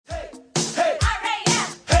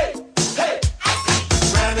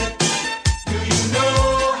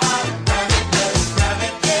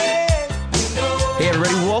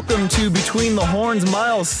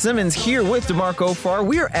Miles Simmons here with DeMarco Farr.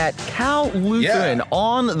 We are at Cal Lutheran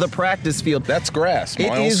on the practice field. That's grass,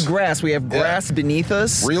 Miles. It is grass. We have grass beneath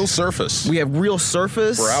us. Real surface. We have real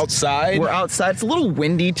surface. We're outside. It's a little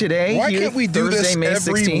windy today. Why can't we do Thursday, this May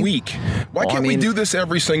every 16th. week? Why can't we do this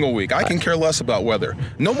every single week? I can care less about weather.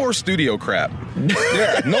 No more studio crap.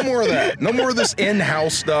 No more of that. No more of this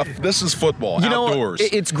in-house stuff. This is football, outdoors.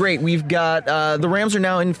 It's great. We've got the Rams are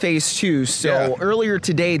now in phase 2. So earlier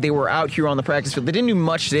today, they were out here on the practice field. They didn't do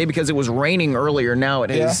much today because it was raining earlier. Now it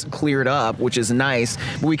has cleared up, which is nice.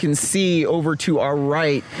 But we can see over to our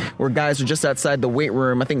right where guys are just outside the weight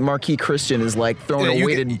room. I think Marquis Christian is like throwing a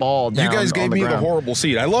weighted ball down. You guys gave me the horrible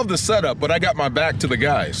seat. I love the setup, but I got my back to the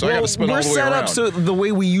guy, so I got to spin all the way around. We're set up so the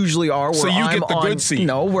way we usually are. So you get the good seat.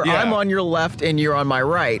 No, where I'm on your left and you're on my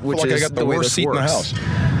right, which is I got the worst seat in the house.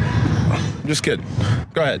 Just kidding.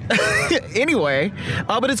 Go ahead. Anyway,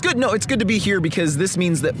 but it's good. No, it's good to be here because this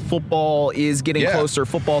means that football is getting closer.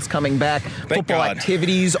 Football's coming back. Thank God.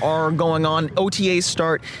 Activities are going on. OTAs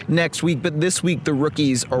start next week, but this week the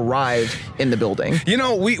rookies arrive in the building. You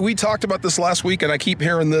know, we talked about this last week, and I keep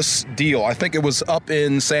hearing this deal. I think it was up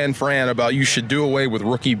in San Fran about you should do away with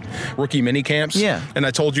rookie mini camps. Yeah. And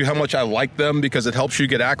I told you how much I like them because it helps you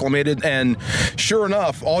get acclimated. And sure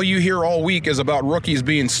enough, all you hear all week is about rookies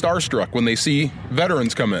being starstruck when they see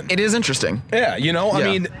veterans come in. It is interesting. Yeah, I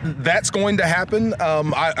mean, that's going to happen.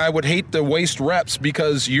 I would hate to waste reps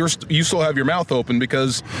because you still have your mouth open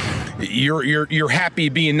because you're happy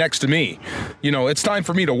being next to me. It's time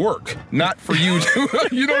for me to work, not for you to,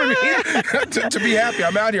 you know what I mean? to be happy.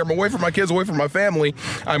 I'm out here. I'm away from my kids, away from my family.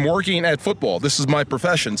 I'm working at football. This is my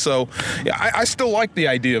profession. So I still like the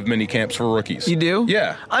idea of mini camps for rookies. You do?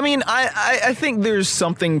 Yeah. I mean, I think there's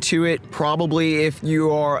something to it probably if you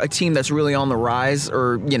are a team that's really on the rise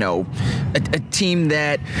or, a team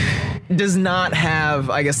that does not have,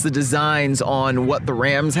 I guess, the designs on what the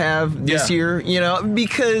Rams have this year,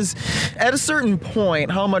 because at a certain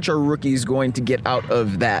point, how much are rookies going to get out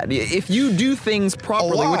of that? If you do things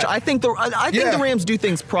properly, which I think the Rams do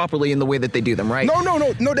things properly in the way that they do them, right?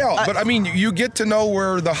 No doubt. But I mean, you get to know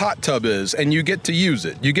where the hot tub is and you get to use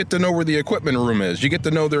it. You get to know where the equipment room is. You get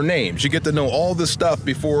to know their names. You get to know all this stuff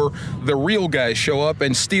before the real guys show up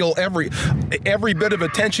and steal every bit of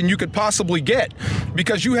attention you could possibly get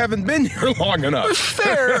because you haven't been here long enough.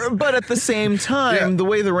 Fair, but at the same time, the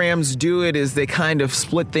way the Rams do it is they kind of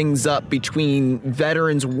split things up between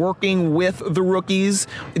veterans working with the rookies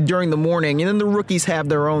during the morning, and then the rookies have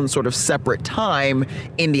their own sort of separate time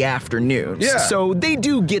in the afternoons. Yeah. So they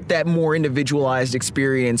do get that more individualized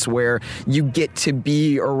experience where you get to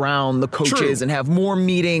be around the coaches and have more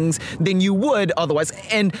meetings than you would otherwise.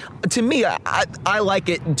 And to me, I like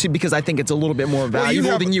it because I think it's a little bit more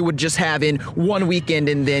valuable than you would just have in one weekend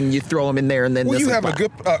and then you throw them in there and then you have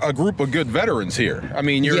a group of good veterans here. I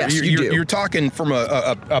mean, you're talking from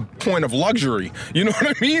a point of luxury. You know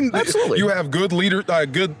what I mean? Absolutely. You have good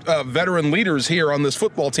veteran leaders here on this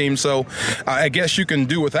football team, so I guess you can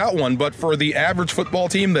do without one. But for the average football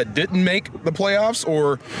team that didn't make the playoffs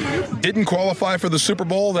or didn't qualify for the Super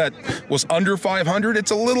Bowl that was under 500,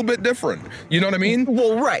 it's a little bit different. You know what I mean?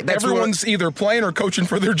 Well, right. Everyone's either playing or coaching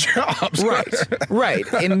for their jobs. Right.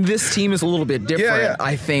 And this team is a little bit different,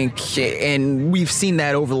 I think, and we've seen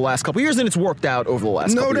that over the last couple of years, and it's worked out over the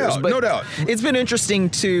last couple of years. No doubt. It's been interesting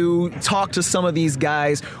to talk to some of these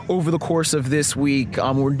guys over the course of this week.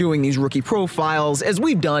 We're doing these rookie profiles, as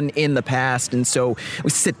we've done in the past, and so we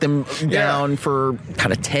sit them down for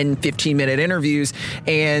kind of 10, 15-minute interviews.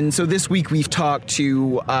 And so this week we've talked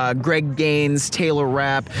to Greg Gaines, Taylor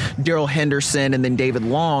Rapp, Darrell Henderson, and then David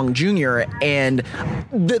Long Jr., and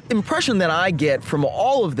the impression that I get from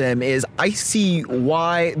all of them is I see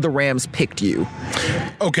why the Rams picked you.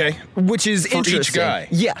 Okay. Which is interesting. For each guy?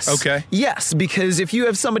 Yes. Okay. Yes, because if you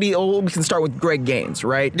have somebody, we can start with Greg Gaines,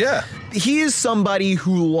 right? Yeah. He is somebody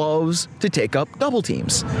who loves to take up double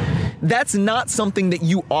teams. That's not something that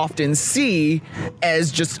you often see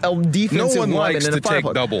as just a defensive lineman. No one likes to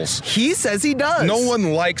take doubles. He says he does. No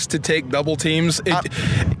one likes to take double teams.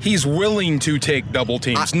 He's willing to take double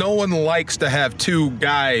teams. No one likes to have two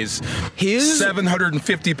guys,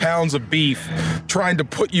 750 pounds of beef, trying to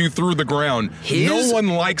put you through the ground. No one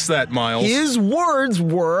likes that, Miles. His words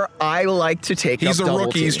were, I like to take up double teams. He's a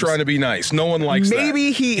rookie. He's trying to be nice. No one likes that.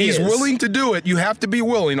 Maybe He's willing to do it. You have to be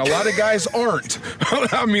willing. A lot of guys aren't.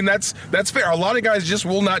 I mean, that's fair. A lot of guys just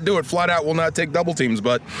will not do it. Flat out will not take double teams.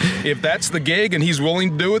 But if that's the gig and he's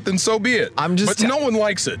willing to do it, then so be it. But no one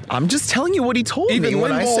likes it. I'm just telling you what he told me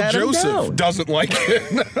when I sat him down. Joseph doesn't like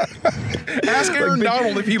it. Ask Aaron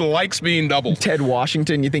Donald if he likes being doubled. Ted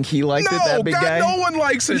Washington, you think he liked it, that big guy? No one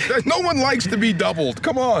likes it. No one likes to be doubled.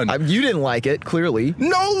 Come on. You didn't like it, clearly.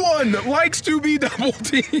 No one likes to be double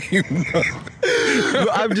teamed.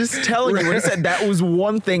 I'm just telling you, when he said that was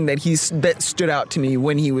one thing that that stood out to me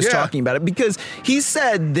when he was talking about it, because he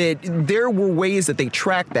said that there were ways that they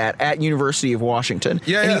tracked that at University of Washington,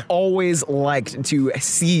 and he always liked to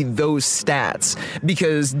see those stats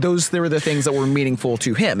because they were the things that were meaningful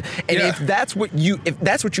to him. And if that's what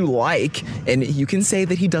you like, and you can say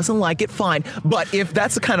that he doesn't like it, fine. But if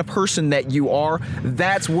that's the kind of person that you are,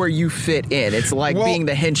 that's where you fit in. It's like being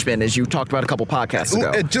the henchman, as you talked about a couple podcasts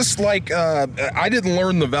ago. Just like I didn't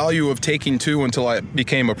learn the value of taking two until I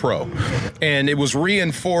became a pro. And it was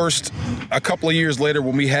reinforced a couple of years later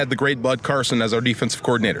when we had the great Bud Carson as our defensive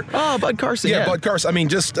coordinator. Oh, Bud Carson. Yeah, Bud Carson. I mean,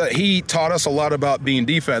 just he taught us a lot about being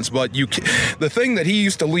defense, but the thing that he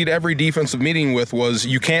used to lead every defensive meeting with was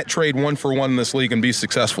you can't trade 1-for-1 in this league and be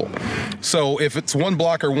successful. So if it's one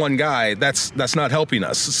blocker, one guy, that's not helping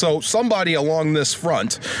us. So somebody along this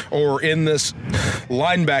front or in this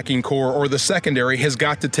linebacking core or the secondary has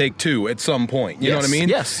got to take two at some point. You know what I mean?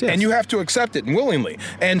 Yes. And you have to accept it willingly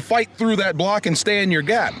and fight through that block and stay in your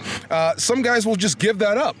gap. Some guys will just give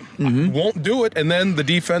that up, won't do it, and then the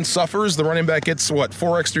defense suffers. The running back gets,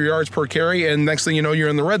 4 extra yards per carry, and next thing you know, you're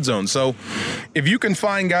in the red zone. So if you can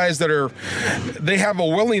find guys that they have a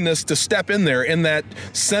willingness to step in there in that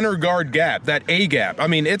center guard gap, that A gap. I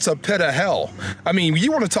mean, it's a pit of hell. I mean,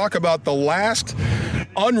 you want to talk about the last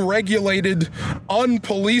unregulated,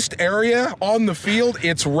 unpoliced area on the field,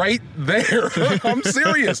 it's right there. I'm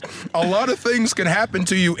serious. A lot of things can happen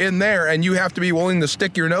to you in there, and you have to be willing to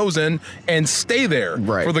stick your nose in and stay there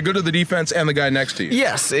for the good of the defense and the guy next to you.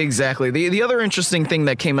 Yes, exactly. The other interesting thing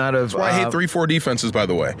that came out of... That's why I hate 3-4 defenses, by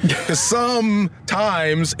the way. Because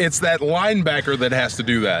sometimes it's that linebacker that has to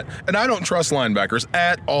do that. And I don't trust linebackers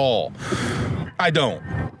at all. I don't.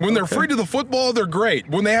 When they're free to the football, they're great.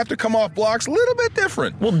 When they have to come off blocks, a little bit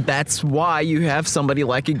different. Well, that's why you have somebody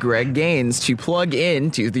like a Greg Gaines to plug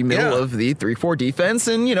into the middle of the 3-4 defense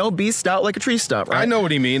and, be stout like a tree stump, right? I know what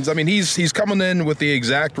he means. I mean, he's coming in with the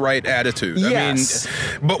exact right attitude. Yes.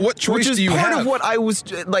 I mean, but what choice do you have? Which is part of what I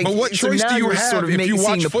was like. But what choice do you have sort of if you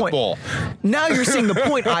watch football? Now you're seeing the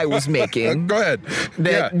point I was making. Go ahead.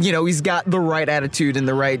 That, he's got the right attitude and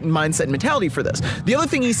the right mindset and mentality for this. The other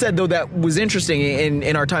thing he said, though, that was interesting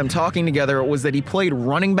in our time talking together was that he played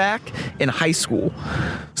running back in high school.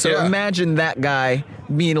 So imagine that guy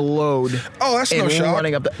being a load. Oh, that's no shock.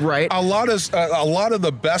 Running up right. A lot of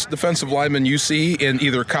the best defensive linemen you see in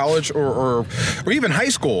either college or even high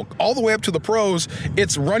school, all the way up to the pros,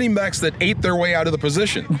 it's running backs that ate their way out of the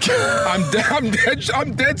position.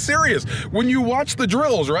 I'm dead serious. When you watch the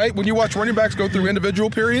drills, right? When you watch running backs go through individual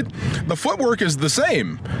period, the footwork is the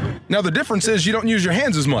same. Now the difference is you don't use your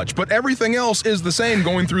hands as much, but everything else is the same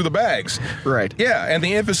going through the bags. Right. Yeah, and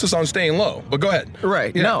the emphasis on staying low. But go ahead.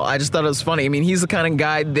 Right. Yeah. No, I just thought it was funny. I mean, he's the kind of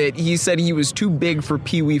guy that he said he was too big for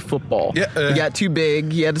Pee Wee football. Yeah, he got too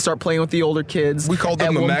big. He had to start playing with the older kids. We called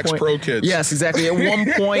them the Max Pro kids. Yes, exactly. At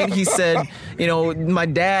one point, he said, my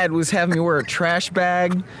dad was having me wear a trash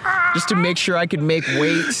bag just to make sure I could make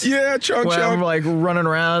weight. Yeah, chunk. I'm like running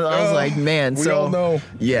around. I was like, man. We all know.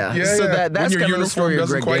 Yeah. So that's kind of the story of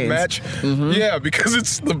Greg Gaines. Match. Mm-hmm. Yeah, because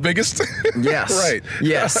it's the biggest. Yes. Right.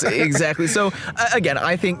 Yes, exactly. So again,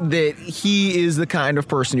 I think that he is the kind of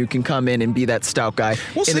person who can come in and be that stout guy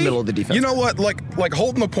in the middle of the defense. You know what? Like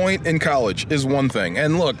holding the point in college is one thing.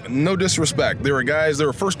 And look, no disrespect. There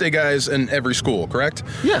were first day guys in every school, correct?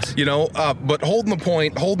 Yes. But holding the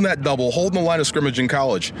point, holding that double, holding the line of scrimmage in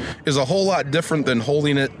college is a whole lot different than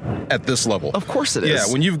holding it at this level. Of course it is.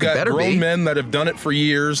 Yeah, when you've got grown men that have done it for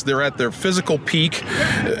years, they're at their physical peak,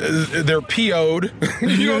 they're PO'd.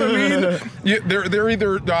 You know what I mean? They're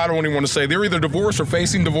either, I don't even want to say, they're either divorced or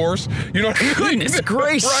facing divorce. You know what I mean? Goodness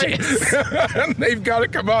gracious. Right. And they've got to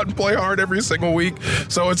come out and play hard every single week.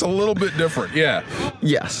 So it's a little bit different. Yeah.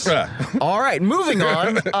 Yes. All right, moving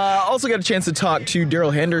on. Also got a chance to talk to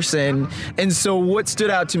Darrell Henderson. And so what stood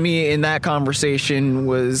out to me in that conversation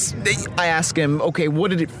was I asked him, okay,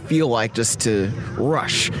 what did it feel like just to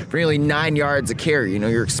rush for nearly 9 yards a carry?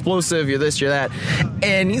 You're explosive, you're this, you're that.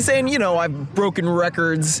 And he's saying, I've broken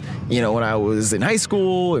records, when I was in high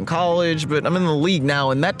school and college, but I'm in the league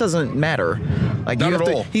now, and that doesn't matter. Like, not at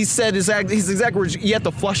all. He said his exact words, you have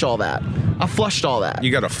to flush all that. I flushed all that.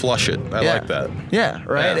 You got to flush it. I like that. Yeah,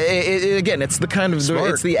 right? Yeah. Again, it's the kind of,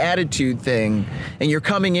 it's the attitude thing. And you're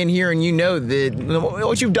coming in here and you know that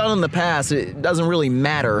what you've done in the past, it doesn't really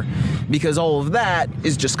matter because all of that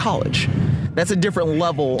is just college. That's a different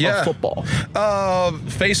level of football.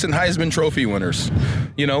 Facing Heisman Trophy winners,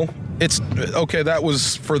 it's okay. That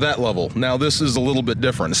was for that level. Now this is a little bit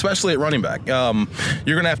different, especially at running back.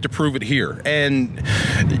 You're going to have to prove it here, and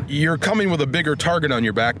you're coming with a bigger target on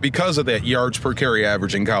your back because of that yards per carry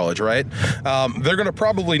average in college, right? They're going to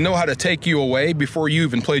probably know how to take you away before you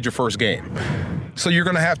even played your first game. So you're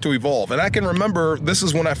going to have to evolve. And I can remember, this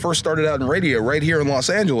is when I first started out in radio right here in Los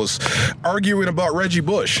Angeles, arguing about Reggie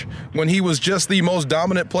Bush when he was just the most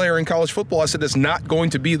dominant player in college football. I said it's not going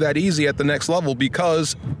to be that easy at the next level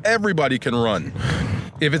because everybody can run.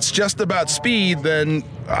 If it's just about speed, then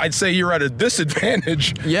I'd say you're at a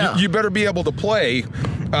disadvantage. Yeah. You better be able to play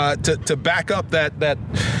to back up that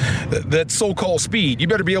so-called speed. You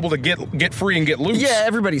better be able to get free and get loose. Yeah,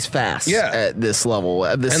 everybody's fast at this level.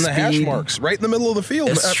 And the hash marks right in the middle of the field.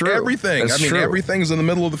 It's true. Everything. It's true. Everything's in the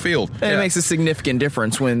middle of the field. And it makes a significant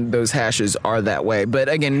difference when those hashes are that way. But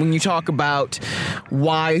again, when you talk about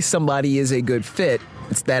why somebody is a good fit,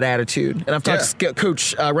 it's that attitude. And I've talked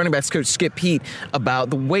to running backs coach Skip Peete about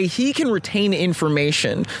the way he can retain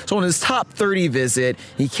information. So on his top 30 visit,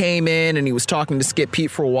 he came in and he was talking to Skip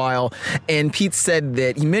Peete for a while. And Pete said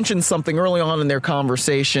that he mentioned something early on in their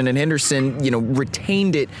conversation, and Henderson,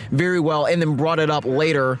 retained it very well and then brought it up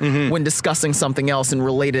later when discussing something else and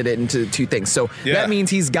related it into two things. So that means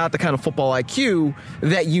he's got the kind of football IQ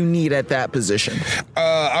that you need at that position.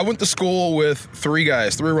 I went to school with three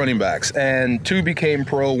running backs, and two became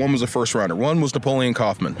pro. One was a first rounder. One was Napoleon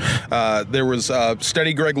Kaufman. There was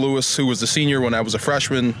steady Greg Lewis, who was a senior when I was a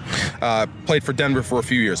freshman, played for Denver for a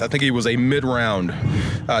few years. I think he was a mid-round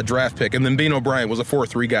draft pick. And then Bean O'Brien was a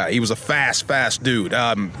 4.3 guy. He was a fast dude.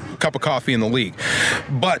 Cup of coffee in the league.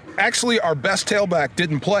 But actually, our best tailback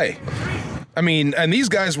didn't play. And these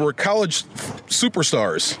guys were college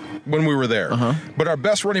superstars when we were there. But our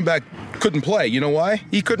best running back couldn't play. You know why?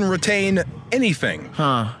 He couldn't retain anything.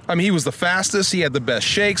 He was the fastest. He had the best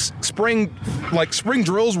shakes. Spring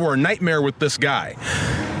drills were a nightmare with this guy.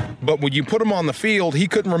 But when you put him on the field, he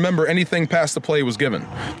couldn't remember anything past the play was given.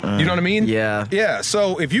 You know what I mean? Yeah. Yeah.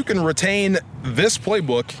 So if you can retain this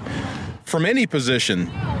playbook from any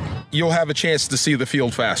position, you'll have a chance to see the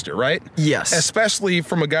field faster, right? Yes. Especially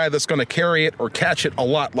from a guy that's going to carry it or catch it a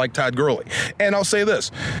lot like Todd Gurley. And I'll say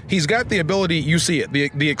this, he's got the ability, you see it,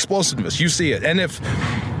 the explosiveness, you see it. And if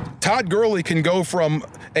Todd Gurley can go from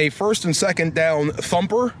a first and second down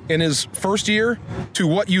thumper in his first year to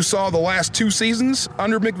what you saw the last two seasons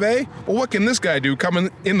under McVay, well, what can this guy do coming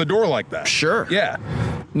in the door like that? Sure. Yeah.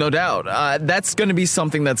 No doubt. That's going to be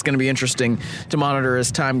something that's going to be interesting to monitor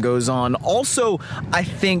as time goes on. Also, I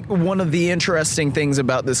think one of the interesting things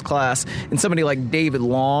about this class, and somebody like David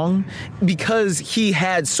Long, because he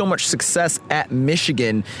had so much success at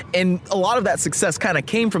Michigan, and a lot of that success kind of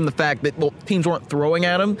came from the fact that, teams weren't throwing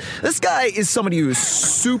at him. This guy is somebody who is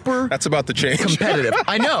super That's about to change. competitive.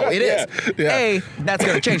 I know, it is. Yeah. A, that's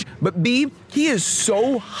going to change. But B, he is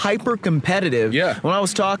so hyper competitive. Yeah. When I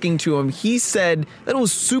was talking to him, he said that it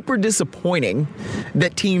was super disappointing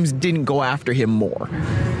that teams didn't go after him more,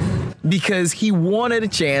 because he wanted a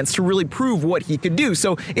chance to really prove what he could do.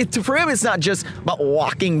 So for him, it's not just about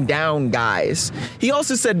locking down guys. He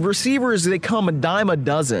also said receivers, they come a dime a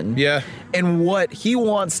dozen. Yeah. And what he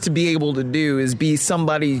wants to be able to do is be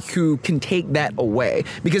somebody who can take that away.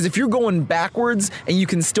 Because if you're going backwards and you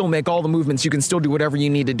can still make all the movements, you can still do whatever you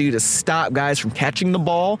need to do to stop guys from catching the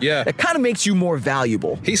ball. Yeah. It kind of makes you more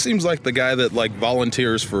valuable. He seems like the guy that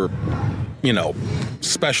volunteers for,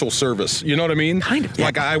 special service. You know what I mean? Kind of. Yeah.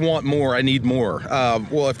 Like, I want more, I need more.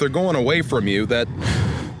 Well, if they're going away from you,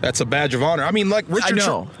 that's a badge of honor.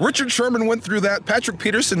 Richard Sherman went through that. Patrick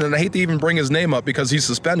Peterson, and I hate to even bring his name up because he's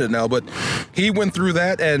suspended now, but he went through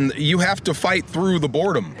that, and you have to fight through the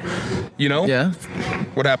boredom. Yeah.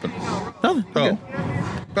 What happened? Oh.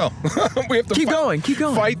 We have to Keep going.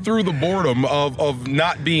 Fight through the boredom of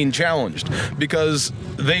not being challenged, because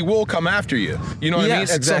they will come after you. You know what I mean?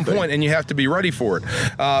 At some point, and you have to be ready for it.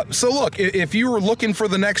 So look, if you were looking for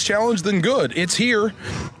the next challenge, then good. It's here.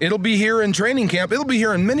 It'll be here in training camp. It'll be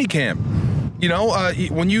here in mini camp.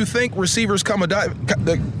 When you think receivers come a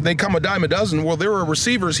dime a dozen, well, there are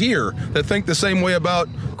receivers here that think the same way about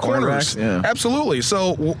corners. Yeah. Absolutely.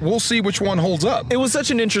 So we'll see which one holds up. It was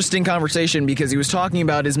such an interesting conversation because he was talking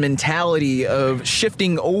about his mentality of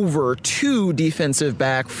shifting over to defensive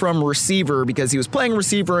back from receiver, because he was playing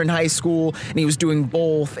receiver in high school and he was doing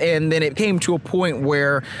both. And then it came to a point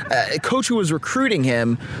where a coach who was recruiting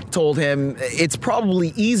him told him it's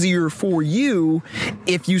probably easier for you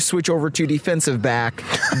if you switch over to defensive defensive back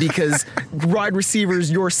because wide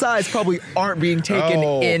receivers your size probably aren't being taken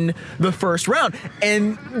in the first round.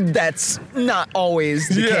 And that's not always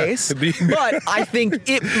the case. But I think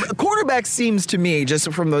quarterback seems to me,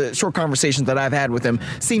 just from the short conversations that I've had with him,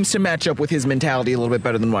 seems to match up with his mentality a little bit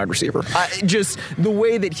better than wide receiver. Just the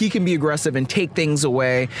way that he can be aggressive and take things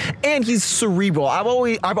away. And he's cerebral.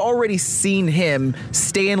 I've already seen him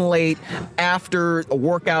staying late after a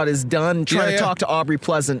workout is done, trying to talk to Aubrey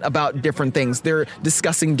Pleasant about different things. They're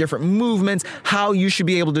discussing different movements, how you should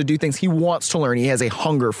be able to do things. He wants to learn. He has a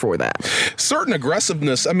hunger for that. Certain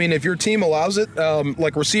aggressiveness. I mean, if your team allows it,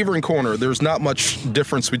 like receiver and corner, there's not much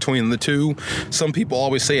difference between the two. Some people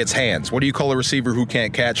always say it's hands. What do you call a receiver who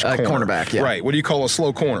can't catch? Cornerback, yeah. Right. What do you call a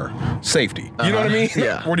slow corner? Safety. You know what I mean?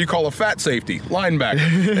 Yeah. What do you call a fat safety?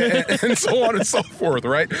 Linebacker. and so on and so forth,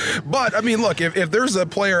 right? But, I mean, look, if there's a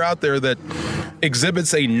player out there that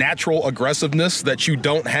exhibits a natural aggressiveness that you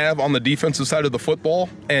don't have on the defensive side of the football,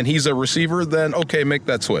 and he's a receiver, then okay, make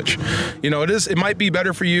that switch. You know, it might be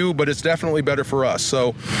better for you, but it's definitely better for us.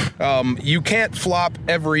 So you can't flop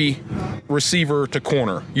every receiver to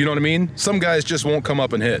corner. You know what I mean? Some guys just won't come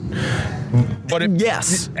up and hit. But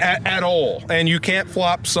yes, at all. And you can't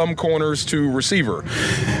flop some corners to receiver.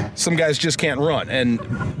 Some guys just can't run.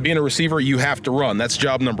 And being a receiver, you have to run. That's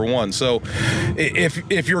job number one. So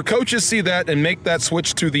if your coaches see that and make that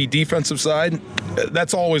switch to the defensive side,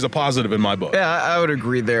 that's always a positive in my book. Yeah, I would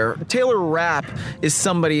agree there. Taylor Rapp is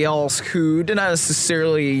somebody else who did not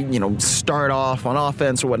necessarily, start off on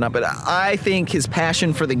offense or whatnot, but I think his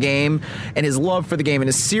passion for the game and his love for the game and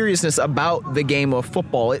his seriousness about the game of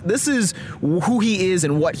football, this is who he is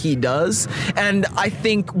and what he does. And I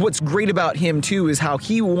think what's great about him, too, is how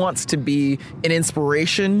he wants to be an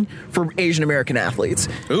inspiration for Asian American athletes.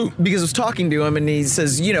 Ooh. Because I was talking to him and he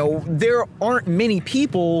says, there aren't many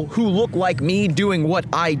people who look like me doing what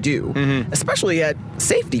I do, especially at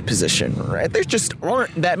safety position, right? There's just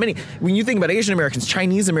aren't that many. When you think about Asian Americans,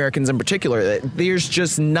 Chinese Americans in particular, there's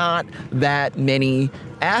just not that many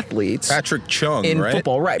athletes. Patrick Chung, in right?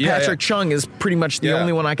 football, right? Yeah, Patrick Chung is pretty much the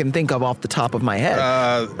only one I can think of off the top of my head.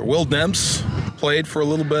 Will Demps played for a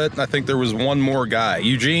little bit. I think there was one more guy.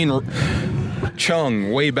 Eugene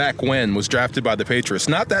Chung, way back when, was drafted by the Patriots.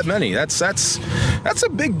 Not that many. That's a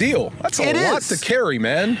big deal. That's a lot to carry,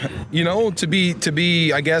 man. To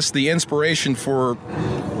be, I guess, the inspiration for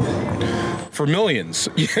millions.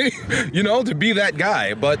 To be that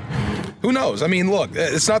guy, but. Who knows? I mean, look,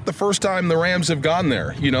 it's not the first time the Rams have gone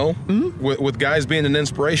there, with guys being an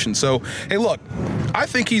inspiration. So, hey, look, I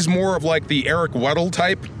think he's more of like the Eric Weddle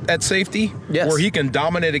type at safety, where he can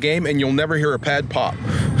dominate a game and you'll never hear a pad pop.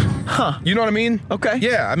 Huh. You know what I mean? Okay.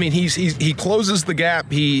 Yeah, I mean, he closes the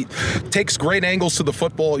gap. He takes great angles to the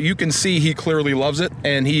football. You can see he clearly loves it,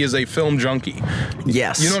 and he is a film junkie.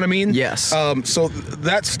 Yes. You know what I mean? Yes. So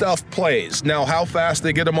that stuff plays. Now, how fast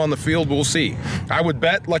they get him on the field, we'll see. I would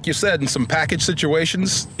bet, like you said, in some package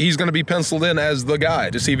situations, he's going to be penciled in as the guy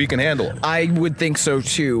to see if he can handle it. I would think so,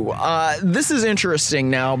 too. This is interesting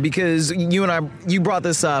now because you brought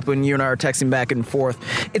this up when you and I were texting back and forth.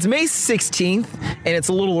 It's May 16th, and it's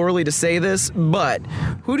a little early to say this, but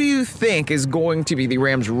who do you think is going to be the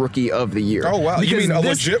Rams Rookie of the Year? Oh, wow. Because you mean a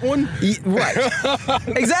legit one? Right.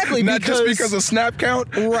 Exactly. Not just because of snap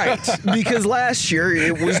count? Right. Because last year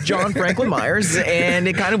it was John Franklin Myers, and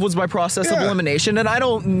it kind of was by process of elimination, and I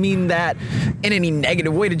don't mean that in any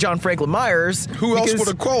negative way to John Franklin Myers. Who else would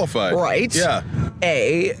have qualified? Right. Yeah.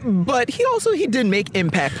 But he did make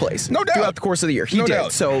impact plays. No doubt. Throughout the course of the year. He no did.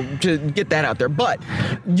 Doubt. So to get that out there. But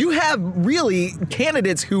you have really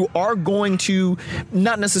candidates who are going to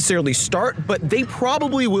not necessarily start, but they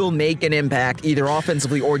probably will make an impact either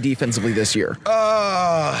offensively or defensively this year.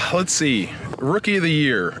 Let's see. Rookie of the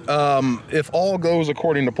Year. If all goes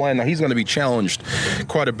according to plan, now he's going to be challenged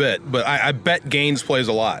quite a bit, but I bet Gaines plays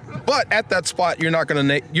a lot. But at that spot, you're not going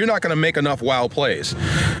to make enough wow plays.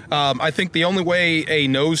 I think the only way a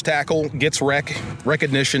nose tackle gets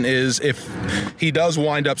recognition is if he does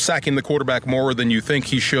wind up sacking the quarterback more than you think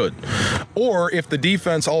he should, or if the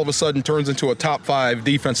defense all of a sudden turns into a top 5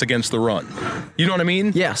 defense against the run. You know what I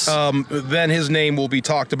mean? Yes. Then his name will be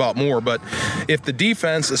talked about more. But if the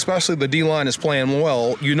defense, especially the D-line, is playing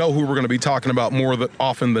well, you know who we're going to be talking about more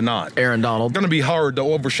often than not. Aaron Donald. Going to be hard to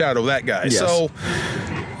overshadow that guy. Yes. So,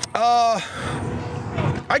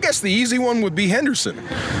 I guess the easy one would be Henderson.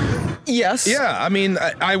 Yes. Yeah, I mean,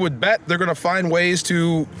 I would bet they're going to find ways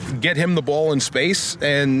to get him the ball in space.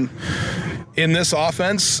 And in this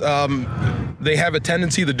offense, they have a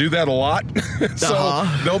tendency to do that a lot. So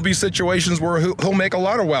there'll be situations where he'll make a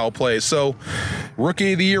lot of wow plays. So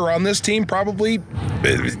Rookie of the Year on this team probably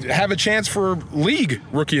have a chance for league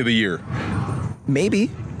Rookie of the Year. Maybe.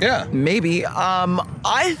 Yeah. Maybe.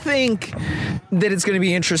 I think that it's going to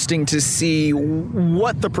be interesting to see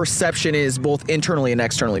what the perception is both internally and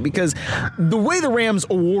externally, because the way the Rams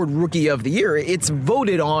award Rookie of the Year, it's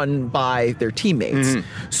voted on by their teammates.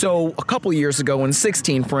 So a couple years ago in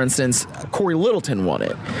 16, for instance, Corey Littleton won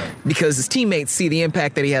it because his teammates see the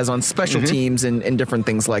impact that he has on special teams and different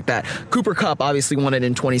things like that. Cooper Kupp obviously won it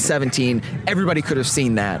in 2017. Everybody could have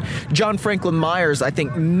seen that. John Franklin Myers, I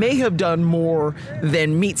think, may have done more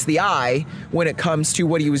than meets the eye when it comes to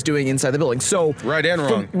what he was doing inside the building. So right and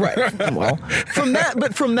wrong. Right. Well, from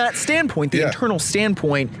that standpoint, the internal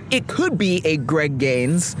standpoint, it could be a Greg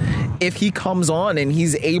Gaines if he comes on and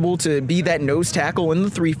he's able to be that nose tackle in the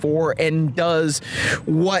 3-4 and does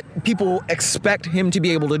what people expect him to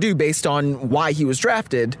be able to do based on why he was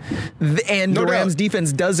drafted, and the Rams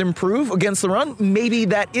defense does improve against the run, maybe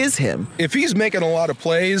that is him. If he's making a lot of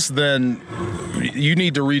plays, then you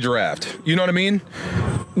need to redraft. You know what I mean?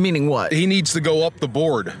 Meaning what? He needs to go up the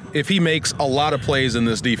board if he makes a lot of plays in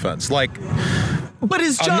this defense. But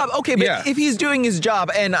his job, if he's doing his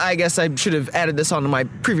job, and I guess I should have added this on to my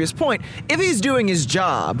previous point, if he's doing his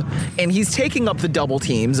job and he's taking up the double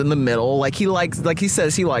teams in the middle, like he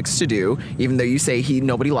says he likes to do, even though you say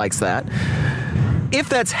nobody likes that. If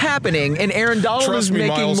that's happening and Aaron Donald is making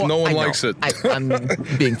Miles, more, no one likes it. I'm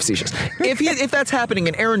being facetious. If that's happening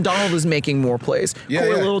and Aaron Donald is making more plays,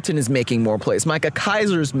 Corey Littleton is making more plays, Micah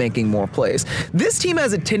Kiser is making more plays, this team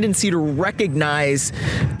has a tendency to recognize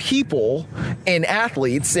people and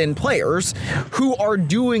athletes and players who are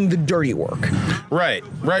doing the dirty work. Right.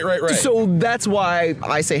 So that's why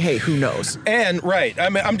I say, hey, who knows? And I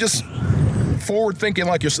mean, I'm just forward thinking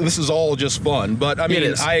like this is all just fun, but I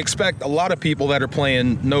mean, I expect a lot of people that are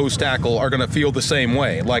playing nose tackle are going to feel the same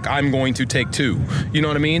way. Like, I'm going to take two. You know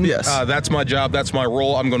what I mean? Yes. That's my job. That's my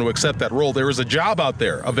role. I'm going to accept that role. There is a job out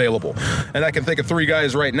there available, and I can think of 3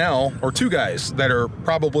 guys right now, or 2 guys that are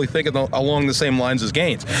probably thinking along the same lines as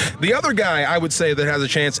Gaines. The other guy I would say that has a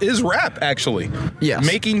chance is Rapp, actually. Yes.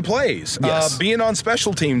 Making plays, being on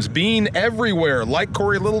special teams, being everywhere like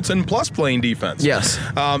Corey Littleton, plus playing defense. Yes.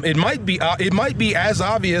 It might be as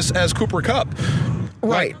obvious as Cooper Kupp.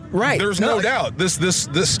 Right. There's no doubt.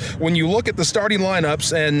 This when you look at the starting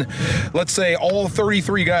lineups and let's say all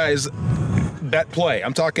 33 guys that play,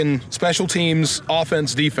 I'm talking special teams,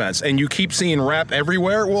 offense, defense, and you keep seeing Rapp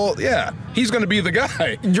everywhere, well, yeah, he's going to be the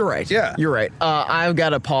guy. You're right. Yeah. You're right. I've got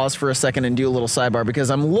to pause for a second and do a little sidebar because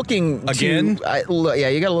I'm looking Again? you got to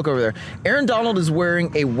look over there. Aaron Donald is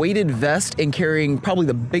wearing a weighted vest and carrying probably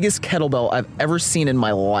the biggest kettlebell I've ever seen in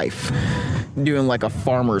my life, doing like a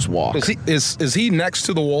farmer's walk. Is he next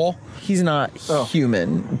to the wall? He's not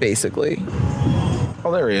human, basically.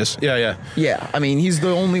 Oh, there he is. Yeah. Yeah, I mean, he's the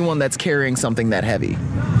only one that's carrying something that heavy.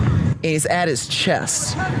 And it's at his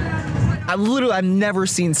chest. I've never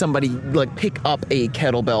seen somebody like pick up a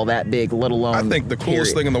kettlebell that big, let alone. I think the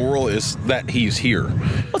coolest thing in the world is that he's here.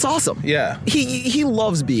 That's awesome. Yeah. He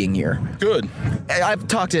loves being here. Good. I've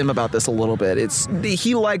talked to him about this a little bit.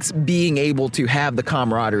 He likes being able to have the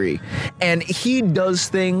camaraderie, and he does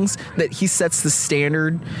things that he sets the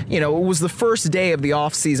standard. You know, it was the first day of the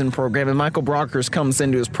off-season program, and Michael Brockers comes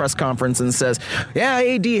into his press conference and says, "Yeah,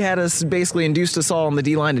 AD had us basically induced us all on the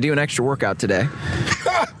D-line to do an extra workout today."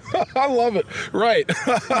 I love it. Right.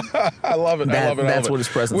 I love it. That's what his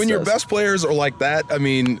presence When says. your best players are like that, I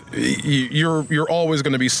mean, you're always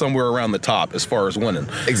going to be somewhere around the top as far as winning.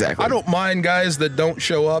 Exactly. I don't mind guys that don't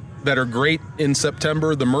show up that are great in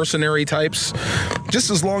September, the mercenary types, just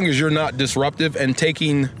as long as you're not disruptive and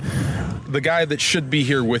taking the guy that should be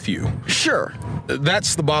here with you. Sure.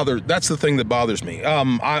 That's the thing that bothers me.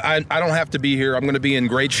 I don't have to be here. I'm going to be in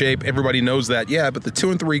great shape. Everybody knows that. Yeah, but the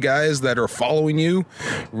 2 and 3 guys that are following you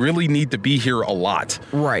really need to be here a lot.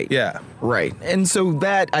 Right. Yeah. Right. And so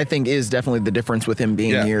that, I think, is definitely the difference with him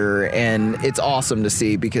being here. And it's awesome to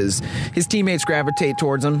see because his teammates gravitate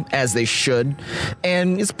towards him, as they should.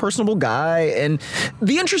 And he's a personable guy. And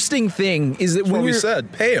the interesting thing is that when we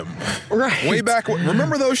said, pay him. Right. Way back.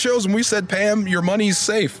 Remember those shows when we said, pay him? Your money's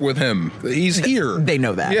safe with him. He's here. They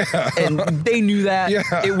know that. Yeah. And they knew that. Yeah.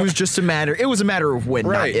 It was a matter of when,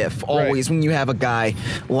 not if. Always when you have a guy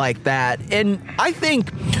like that. And I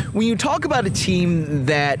think when you talk about a team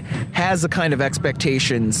that has the kind of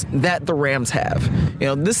expectations that the Rams have, you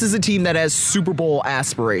know, this is a team that has Super Bowl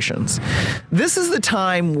aspirations. This is the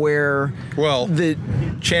time where the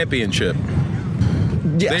championship.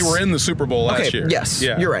 Yes. They were in the Super Bowl last year. Yes.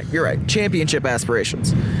 Yeah. You're right. Championship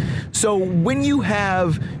aspirations. So when you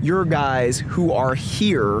have your guys who are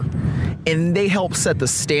here and they help set the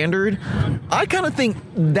standard, I kind of think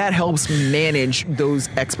that helps manage those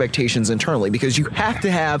expectations internally, because you have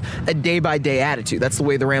to have a day-by-day attitude. That's the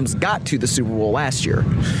way the Rams got to the Super Bowl last year.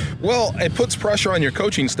 Well, it puts pressure on your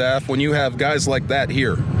coaching staff when you have guys like that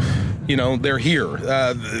here. You know, they're here.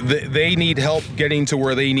 They need help getting to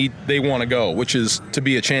where they want to go, which is to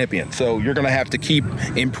be a champion. So you're going to have to keep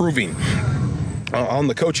improving on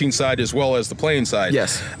the coaching side as well as the playing side.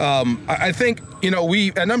 Yes. I think,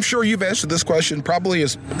 and I'm sure you've answered this question probably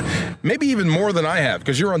as maybe even more than I have,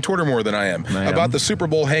 because you're on Twitter more than I am, about the Super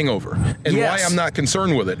Bowl hangover and why I'm not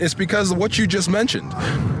concerned with it. It's because of what you just mentioned.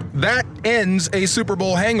 That ends a Super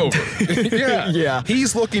Bowl hangover. Yeah.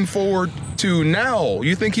 He's looking forward to now.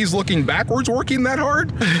 You think he's looking backwards working that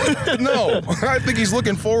hard? No. I think he's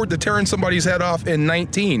looking forward to tearing somebody's head off in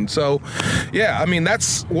 19. So,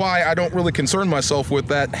 that's why I don't really concern myself with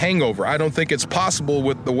that hangover. I don't think it's possible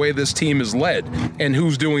with the way this team is led and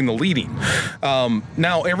who's doing the leading.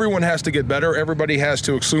 Now, everyone has to get better. Everybody has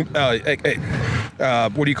to assume,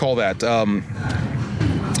 what do you call that?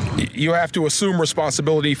 You have to assume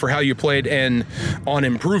responsibility for how you played and on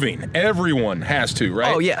improving. Everyone has to,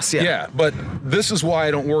 right? Oh, yes, yeah. Yeah, but this is why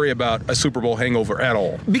I don't worry about a Super Bowl hangover at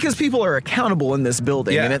all. Because people are accountable in this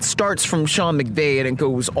building, and it starts from Sean McVay and it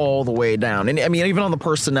goes all the way down. And I mean, even on the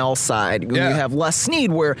personnel side, you have Les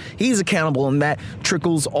Snead, where he's accountable, and that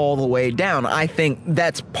trickles all the way down. I think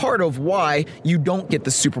that's part of why you don't get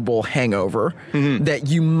the Super Bowl hangover that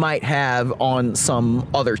you might have on some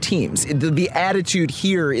other teams. The attitude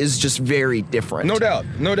here is just very different. No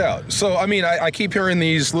doubt. So, I mean, I keep hearing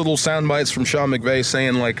these little sound bites from Sean McVay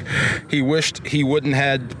saying, like, he wished he wouldn't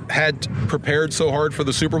had prepared so hard for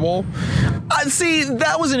the Super Bowl. See,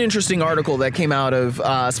 that was an interesting article that came out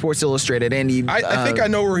of Sports Illustrated. Andy, I think I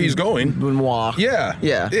know where he's going. Benoit.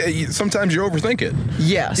 Yeah. Sometimes you overthink it.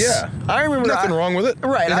 Yes. Yeah. I remember nothing wrong with it.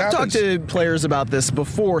 Right. I've happens. talked to players about this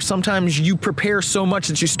before. Sometimes you prepare so much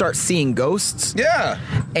that you start seeing ghosts. Yeah.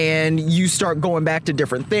 And you start going back to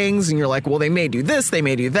different things, and you're like, well, they may do this, they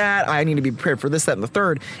may do that. I need to be prepared for this, that, and the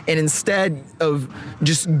third. And instead of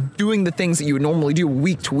just doing the things that you would normally do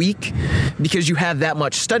week to week, because you have that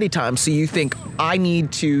much study time, so you think, I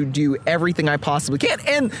need to do everything I possibly can.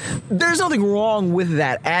 And there's nothing wrong with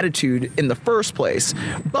that attitude in the first place.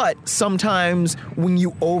 But sometimes when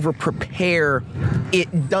you over-prepare,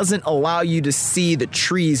 it doesn't allow you to see the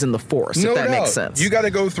trees in the forest, if that makes sense. You got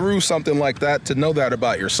to go through something like that to know that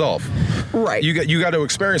about yourself. Right. You got to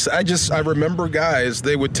experience it. I remember guys,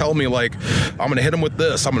 they would tell me, like, I'm going to hit him with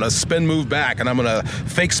this, I'm going to spin move back, and I'm going to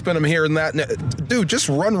fake spin him here and that. Dude, just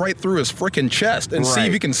run right through his freaking chest and see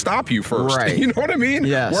if he can stop you first. Right. You know what I mean?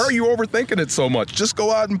 Yes. Why are you overthinking it so much? Just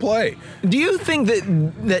go out and play. Do you think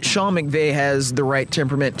that Sean McVay has the right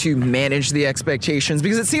temperament to manage the expectations?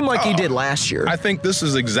 Because it seemed like he did last year. I think this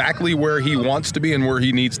is exactly where he wants to be and where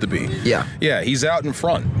he needs to be. Yeah. Yeah, he's out in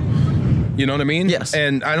front. You know what I mean? Yes.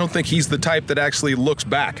 And I don't think he's the type that actually looks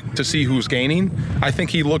back to see who's gaining. I think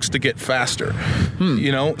he looks to get faster.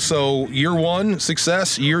 So year 1,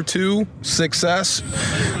 success. Year 2, success.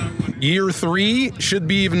 Year 3 should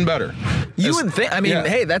be even better. You would think. I mean,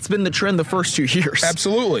 hey, that's been the trend the first 2 years.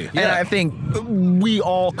 Absolutely. Yeah. And I think we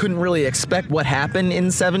all couldn't really expect what happened in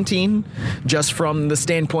 17, just from the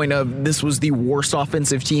standpoint of this was the worst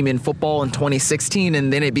offensive team in football in 2016,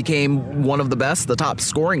 and then it became one of the best, the top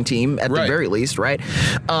scoring team at the very least, right?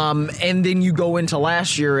 And then you go into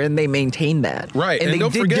last year, and they maintained that. Right. And they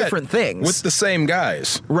don't did forget, different things. with the same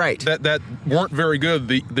guys. Right. That weren't very good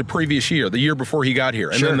the previous year, the year before he got here.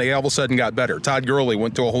 And then they all of a sudden got better. Todd Gurley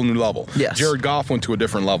went to a whole new level. Yes. Jared Goff went to a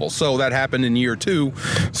different level. So that happened in year 2.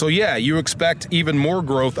 So yeah, you expect even more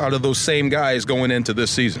growth out of those same guys going into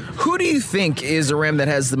this season. Who do you think is a Ram that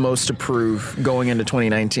has the most to prove going into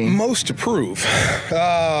 2019? Most to prove?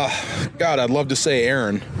 God, I'd love to say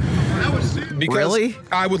Aaron. Because really?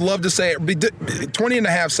 I would love to say 20 and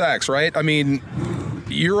a half sacks, right? I mean,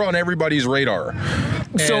 you're on everybody's radar.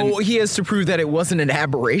 So he has to prove that it wasn't an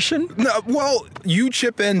aberration? No, well, you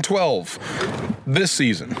chip in 12 this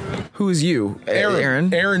season. Who's you?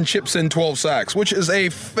 Aaron? Aaron chips in 12 sacks, which is a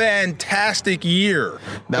fantastic year.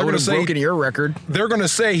 That would have broken your record. They're going to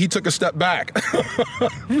say he took a step back.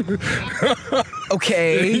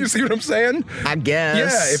 Okay. You see what I'm saying? I guess.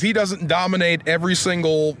 Yeah, if he doesn't dominate every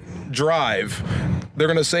single drive, they're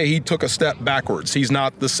going to say he took a step backwards. He's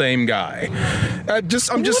not the same guy. I'm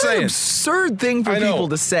just what saying. An absurd thing for people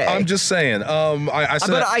to say. I'm just saying. I said,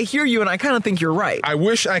 but I hear you, and I kind of think you're right. I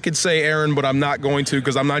wish I could say Aaron, but I'm not going to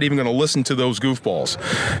because I'm not even going to listen to those goofballs.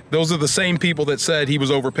 Those are the same people that said he was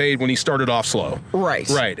overpaid when he started off slow. Right.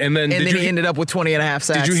 Right. And then he ended up with 20.5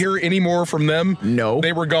 sacks. Did you hear any more from them? No.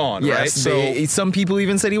 They were gone, yes, right? So some people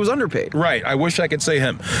even said he was underpaid. Right. I wish I could say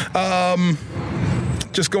him.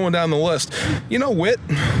 Just going down the list. Witt.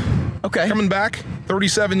 Okay. Coming back,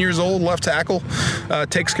 37 years old, left tackle,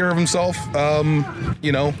 takes care of himself.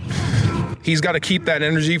 He's got to keep that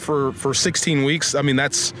energy for 16 weeks. I mean,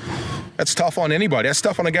 that's tough on anybody. That's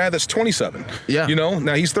tough on a guy that's 27. Yeah.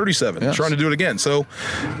 Now he's 37, yes. trying to do it again. So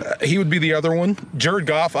he would be the other one. Jared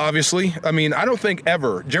Goff, obviously. I mean, I don't think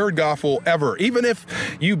Jared Goff will ever, even if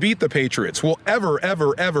you beat the Patriots, will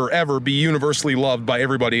ever be universally loved by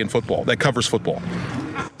everybody in football that covers football.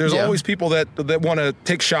 There's always people that want to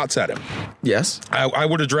take shots at him. Yes. I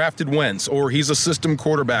would have drafted Wentz, or he's a system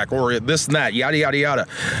quarterback, or this and that, yada, yada, yada.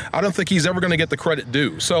 I don't think he's ever going to get the credit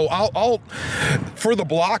due. So I'll for the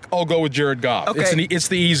block, I'll go with Jared Goff. Okay. It's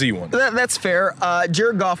the easy one. That's fair.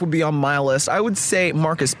 Jared Goff would be on my list. I would say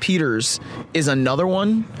Marcus Peters is another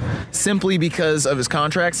one, simply because of his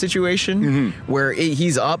contract situation, where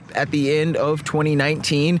he's up at the end of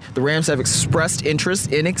 2019. The Rams have expressed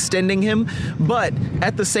interest in extending him, but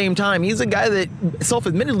at the same time, he's a guy that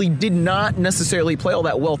self-admittedly did not necessarily play all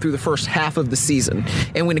that well through the first half of the season.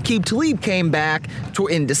 And when Aqib Talib came back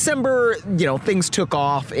in December, things took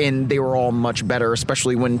off and they were all much better,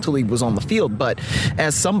 especially when Talib was on the field. But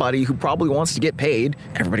as somebody who probably wants to get paid,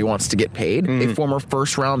 everybody wants to get paid, a former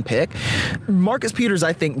first-round pick, Marcus Peters,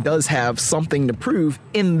 I think, does have something to prove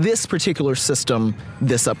in this particular system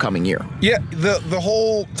this upcoming year. Yeah, the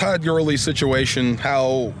whole Todd Gurley situation,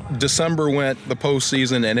 how December went, the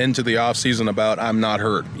postseason and into the offseason about I'm not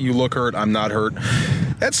hurt. You look hurt, I'm not hurt.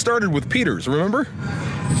 That started with Peters, remember?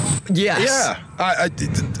 Yes. Yeah.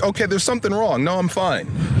 Okay, there's something wrong. No, I'm fine.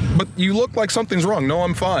 But you look like something's wrong. No,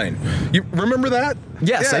 I'm fine. You remember that?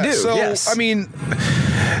 Yes, yeah, I do. So, yes. I mean,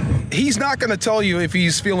 he's not going to tell you if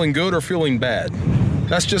he's feeling good or feeling bad.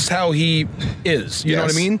 That's just how he is. You know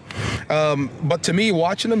what I mean? But to me,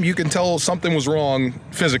 watching him, you can tell something was wrong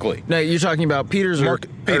physically. Now, you're talking about Peters or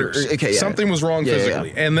Peters. Okay, yeah. Something was wrong physically.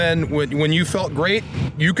 Yeah. And then when you felt great,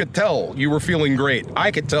 you could tell you were feeling great.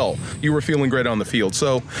 I could tell you were feeling great on the field.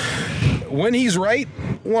 So when he's right,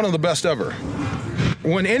 one of the best ever.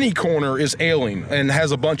 When any corner is ailing and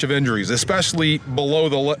has a bunch of injuries, especially below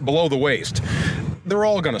the waist, they're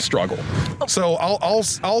all going to struggle. So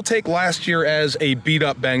I'll take last year as a beat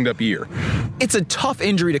up, banged up year. It's a tough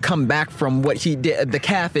injury to come back from what he did, the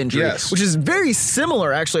calf injury, which is very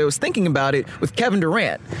similar. Actually, I was thinking about it with Kevin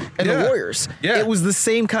Durant and the Warriors. Yeah. It was the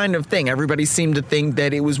same kind of thing. Everybody seemed to think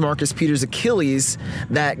that it was Marcus Peters' Achilles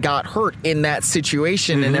that got hurt in that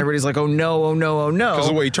situation, and everybody's like, oh no, oh no, oh no. Because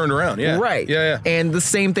of the way he turned around, Right. Yeah. And the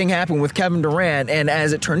same thing happened with Kevin Durant, and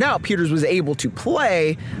as it turned out, Peters was able to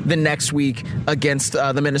play the next week against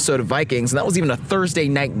the Minnesota Vikings, and that was even a Thursday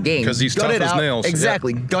night game. Because he's tough as nails.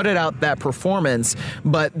 Exactly. Gutted out that performance.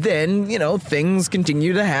 But then, things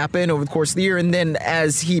continue to happen over the course of the year. And then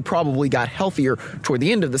as he probably got healthier toward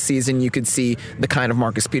the end of the season, you could see the kind of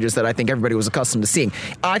Marcus Peters that I think everybody was accustomed to seeing.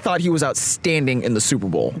 I thought he was outstanding in the Super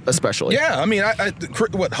Bowl, especially. Yeah, I mean,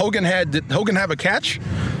 what Hogan had? Did Hogan have a catch?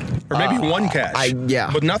 Or maybe one catch.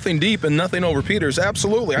 But nothing deep and nothing over Peters.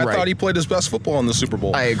 Absolutely. I thought he played his best football in the Super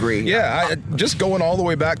Bowl. I agree. Yeah, just going all the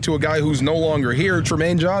way back to a guy who's no longer here,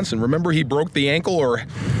 Tremaine Johnson. Remember he broke the ankle or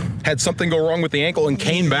had something go wrong with the ankle and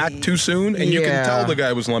came back too soon? And you can tell the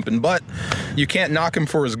guy was limping. But you can't knock him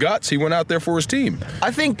for his guts. He went out there for his team.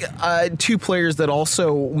 I think two players that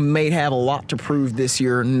also may have a lot to prove this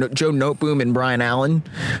year, Joe Noteboom and Brian Allen.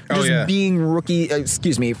 Being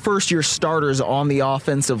first-year starters on the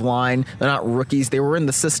offensive line. They're not rookies. They were in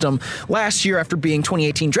the system last year after being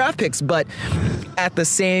 2018 draft picks. But at the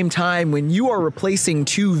same time, when you are replacing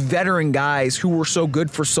two veteran guys who were so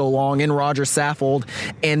good for so long in Roger Saffold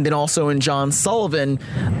and then also in John Sullivan,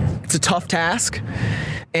 it's a tough task.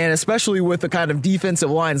 And especially with the kind of defensive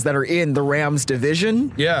lines that are in the Rams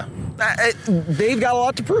division. Yeah. They've got a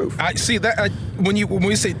lot to prove. I see that when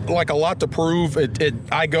we say like a lot to prove,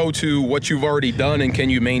 I go to what you've already done and can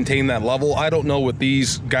you maintain that level. I don't know what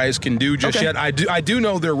these guys can do just yet. I do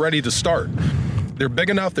know they're ready to start. They're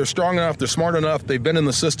big enough, they're strong enough, they're smart enough, they've been in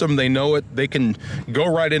the system, they know it, they can go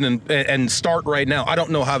right in and start right now. I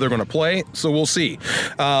don't know how they're going to play, so we'll see.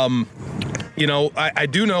 I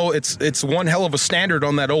do know it's one hell of a standard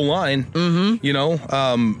on that O-line.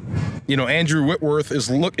 Andrew Whitworth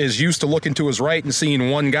is used to looking to his right and seeing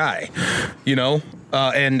one guy,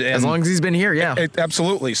 and as long as he's been here, yeah.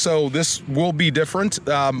 Absolutely. So this will be different,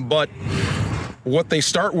 but what they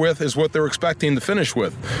start with is what they're expecting to finish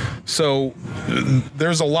with. So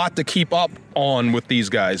there's a lot to keep up on with these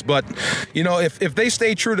guys. But, if they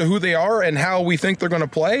stay true to who they are and how we think they're going to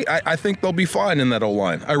play, I think they'll be fine in that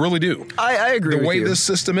O-line. I really do. I agree with you. The way this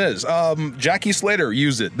system is. Jackie Slater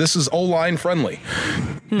used it. This is O-line friendly.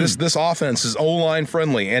 This offense is O-line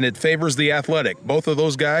friendly, and it favors the athletic. Both of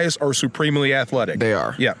those guys are supremely athletic. They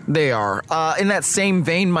are. Yeah. They are. In that same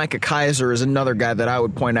vein, Micah Kaiser is another guy that I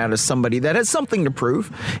would point out as somebody that has something to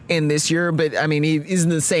prove in this year. But, he's in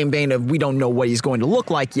the same vein of we don't know what he's going to look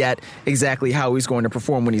like yet, exactly how he's going to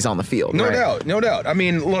perform when he's on the field. No doubt.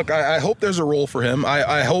 Look, I hope there's a role for him.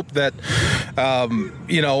 I hope that,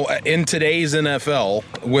 in today's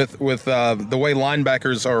NFL, with the way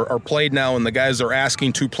linebackers are played now and the guys are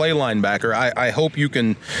asking to play linebacker, I hope you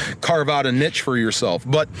can carve out a niche for yourself.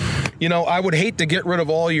 But, I would hate to get rid of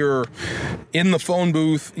all your in the phone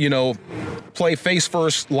booth, play face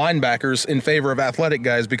first linebackers in favor of athletic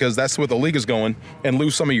guys, because that's where the league is going, and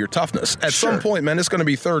lose some of your toughness. At some point, man, it's going to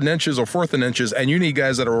be 3rd and inches or 4th and inches, and you need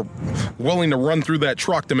guys that are willing to run through that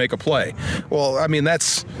truck to make a play. Well,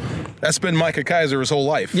 that's been Micah Kaiser his whole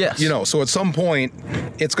life. Yes. So at some point,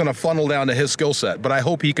 it's going to funnel down to his skill set, but I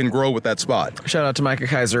hope he can grow with that spot. Shout out to Micah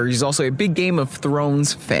Kaiser. He's also a big Game of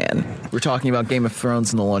Thrones fan. We were talking about Game of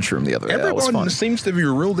Thrones in the lunchroom the other day. Everyone seems to be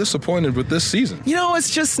real disappointed with this season.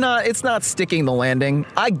 It's not sticking the landing.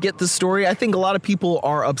 I get the story. I think a lot of people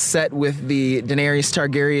are upset with the Daenerys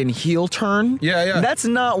Targaryen heel turn. Yeah. That's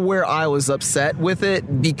not where I was upset with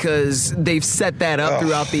it, because they've set that up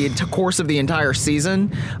throughout the course of the entire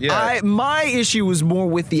season. Yeah. My issue was more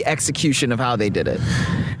with the execution of how they did it.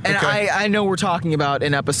 And okay. I know we're talking about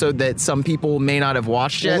an episode that some people may not have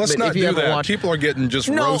watched yet. Well, let's but not if you do haven't that. Watched, people are getting just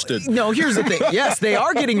roasted. No, here's the thing. Yes, they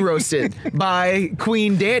are getting roasted by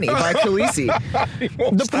Queen Dany, by Khaleesi.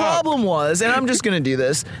 The problem was, and I'm just going to do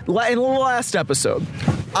this, in the last episode,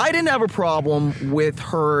 I didn't have a problem with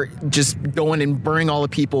her just going and burning all the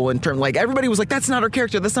people in terms, everybody was like, that's not her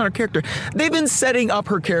character, that's not her character. They've been setting up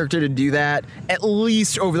her character to do that, at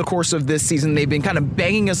least over the course of this season. They've been kind of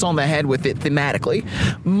banging us on the head with it thematically.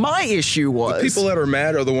 My issue was... The people that are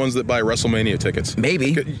mad are the ones that buy WrestleMania tickets.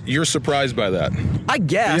 Maybe. You're surprised by that. I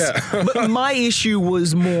guess. Yeah. But my issue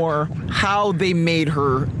was more how they made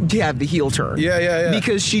her have the heel turn. Yeah.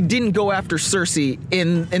 Because she didn't go after Cersei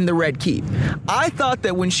in the Red Keep. I thought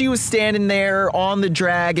that when she was standing there on the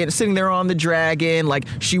dragon, sitting there on the dragon,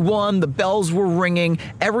 she won, the bells were ringing,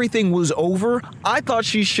 everything was over, I thought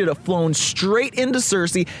she should have flown straight into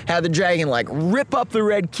Cersei, had the dragon rip up the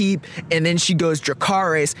Red Keep, and then she goes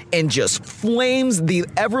Dracarys and just flames the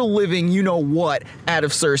ever-living you-know-what out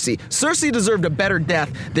of Cersei. Cersei deserved a better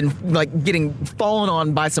death than getting fallen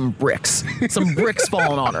on by some bricks. Some bricks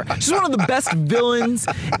falling on her. She's one of the best villains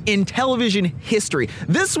in television history.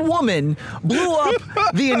 This woman blew up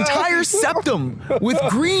the entire septum with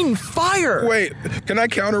green fire. Wait, can I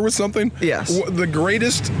counter with something? Yes. The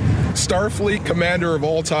greatest Starfleet commander of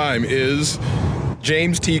all time is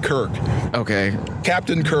James T. Kirk. Okay.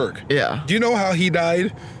 Captain Kirk. Yeah. Do you know how he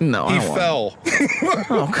died? No, He I don't fell.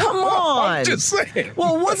 Oh, come on. I'm just saying.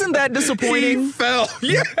 Well, wasn't that disappointing? He fell.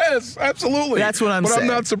 Yes, absolutely. That's what I'm saying. But I'm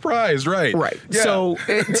not surprised, right? Right. Yeah. So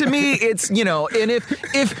to me, it's, and if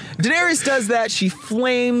Daenerys does that, she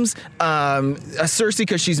flames Cersei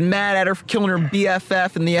because she's mad at her for killing her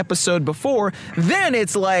BFF in the episode before, then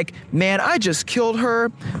it's like, man, I just killed her.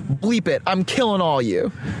 Bleep it. I'm killing all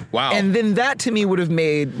you. Wow. And then that to me would have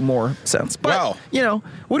made more sense. But, wow.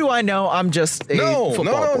 What do I know? I'm just a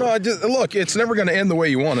football board. Look, it's never going to end the way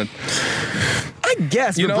you wanted. I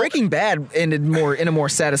guess, but Breaking Bad ended in a more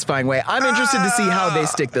satisfying way. I'm interested to see how they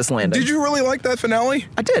stick this landing. Did you really like that finale?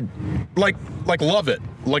 I did. Like love it.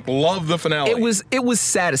 Love the finale. It was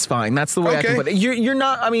satisfying. That's the way I can put it. You're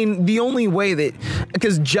not, the only way that,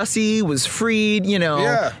 because Jussie was freed,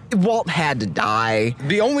 Walt had to die.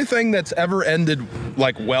 The only thing that's ever ended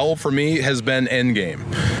well for me has been Endgame.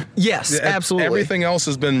 Yes, absolutely. Everything else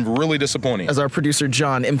has been really disappointing. As our producer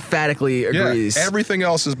John emphatically agrees. Yeah, everything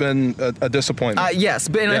else has been a disappointment. Yes,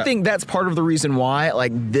 but I think that's part of the reason why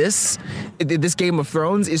this Game of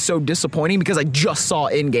Thrones is so disappointing, because I just saw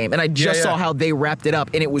Endgame and I just saw how they wrapped it up,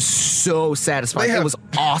 and it was so satisfying. It was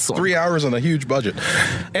awesome. 3 hours on a huge budget,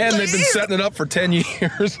 and they've been setting it up for 10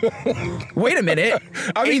 years. Wait a minute.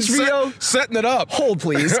 HBO setting it up. Hold,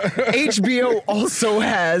 please. HBO also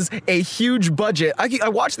has a huge budget. I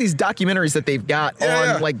watched the these documentaries that they've got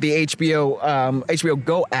on like the HBO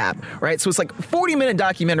Go app, right? So it's like 40-minute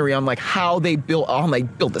documentary on like how they build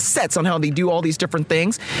the sets, on how they do all these different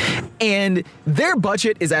things, and their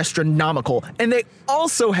budget is astronomical, and they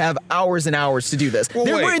also have hours and hours to do this. Well,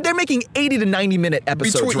 they're making 80 to 90-minute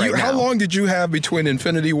episodes right now. How long did you have between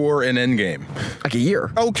Infinity War and Endgame? Like a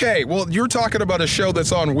year. Okay, well, you're talking about a show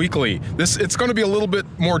that's on weekly. It's going to be a little bit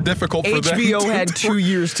more difficult for them. HBO had 2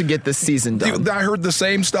 years to get this season done. I heard the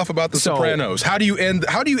same stuff about The Sopranos. How do you end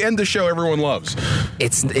the show everyone loves?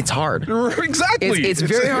 It's hard. Exactly. It's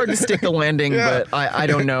very hard to stick the landing, but I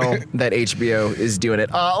don't know that HBO is doing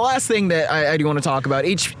it. Last thing that I do want to talk about,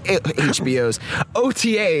 HBO's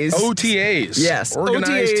OTAs. OTAs. Yes.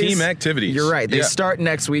 Organized OTAs, team activities. You're right. They start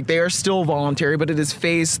next week. They are still voluntary, but it is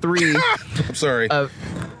phase 3. I'm sorry.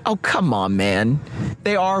 Oh, come on, man.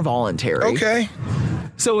 They are voluntary. Okay.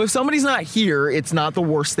 So if somebody's not here, it's not the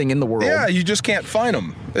worst thing in the world. Yeah, you just can't find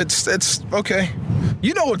them. It's okay.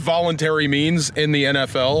 You know what voluntary means in the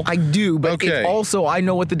NFL? I do, but it's also, I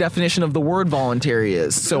know what the definition of the word voluntary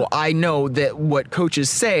is. So I know that what coaches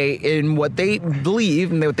say and what they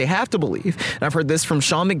believe and what they have to believe. And I've heard this from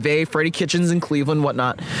Sean McVay, Freddie Kitchens in Cleveland,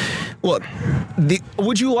 whatnot. Look,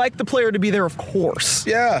 would you like the player to be there? Of course.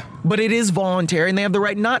 Yeah. But it is voluntary, and they have the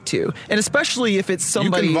right not to. And especially if it's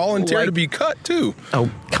somebody you can volunteer to be cut too. Oh,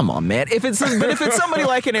 come on, man. If it's somebody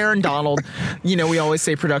like an Aaron Donald, we always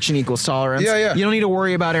say production equals tolerance. Yeah. You don't need to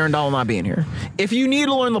worry about Aaron Donald not being here. If you need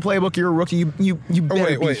to learn the playbook, you're a rookie. You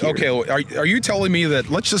better be here. Okay. Are you telling me that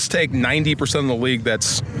let's just take 90% of the league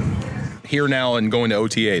that's here now and going to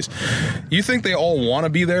OTAs? You think they all want to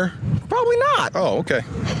be there? Probably not. Oh, okay.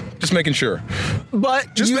 Just making sure.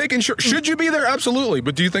 But making sure. Should you be there? Absolutely.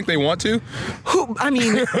 But do you think they want to?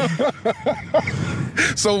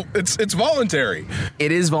 So it's voluntary.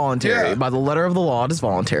 It is voluntary. Yeah. By the letter of the law, it is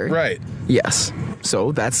voluntary. Right. Yes.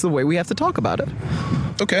 So that's the way we have to talk about it.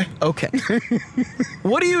 Okay.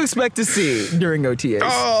 What do you expect to see during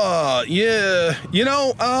OTAs? Yeah.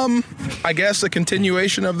 I guess a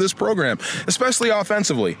continuation of this program, especially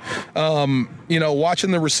offensively.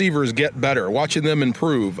 Watching the receivers get better, watching them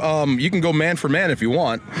improve. You can go man for man if you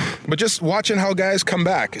want, but just watching how guys come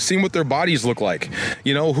back, seeing what their bodies look like.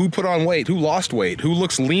 Who put on weight, who lost weight, who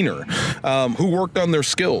looks leaner, who worked on their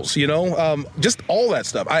skills, just all that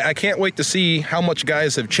stuff. I can't wait to see how much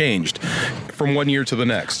guys have changed from one year to the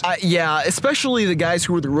next. Yeah, especially the guys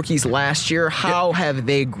who were the rookies last year. How have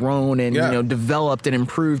they grown and developed and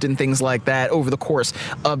improved and things like that over the course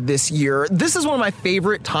of this year? This is one of my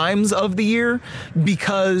favorite times of the year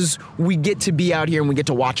because we get to be out here and we get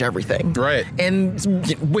to watch everything. Right. And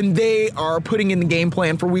when they are putting in the game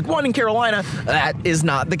plan for week 1 in Carolina, that is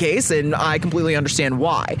not the case, and I completely understand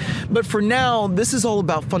why. But for now, this is all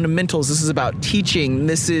about fundamentals. This is about teaching.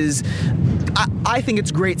 This is... I think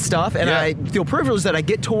it's great stuff, and I feel privileged that I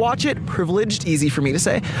get to watch it. Privileged, easy for me to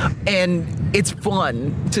say. And it's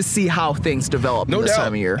fun to see how things develop this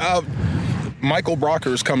time of year. Michael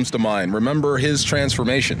Brockers comes to mind. Remember his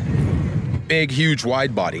transformation? Big, huge,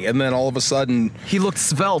 wide body, and then all of a sudden he looked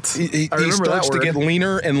svelte. He starts to get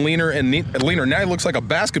leaner and leaner and leaner. Now he looks like a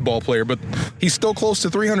basketball player, but he's still close to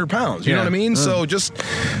 300 pounds. You know what I mean? So just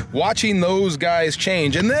watching those guys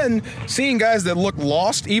change, and then seeing guys that look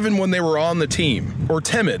lost even when they were on the team or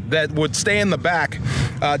timid that would stay in the back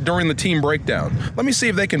during the team breakdown. Let me see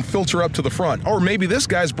if they can filter up to the front, or maybe this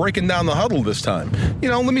guy's breaking down the huddle this time.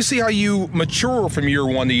 Let me see how you mature from year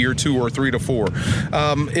 1 to year 2 or 3 to 4.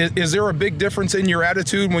 Is there a big difference in your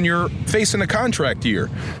attitude when you're facing a contract year?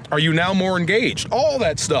 Are you now more engaged? All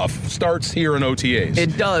that stuff starts here in OTAs.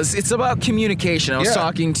 It does. It's about communication. I was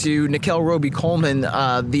talking to Nickel Roby-Coleman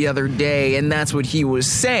the other day, and that's what he was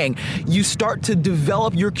saying. You start to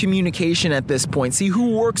develop your communication at this point. See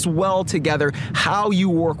who works well together, how you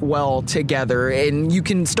work well together, and you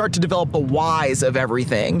can start to develop the whys of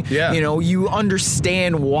everything. Yeah. You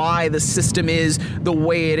understand why the system is the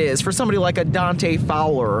way it is. For somebody like a Dante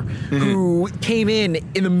Fowler, who came in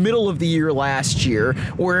the middle of the year last year,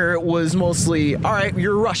 where it was mostly, all right,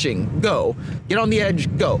 you're rushing, go. Get on the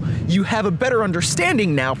edge, go. You have a better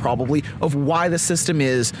understanding now, probably, of why the system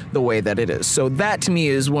is the way that it is. So that, to me,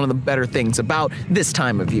 is one of the better things about this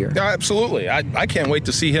time of year. Yeah, absolutely. I can't wait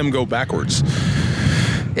to see him go backwards.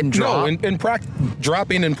 And drop. No,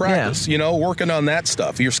 dropping in practice, working on that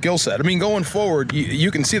stuff, your skill set. I mean, going forward, you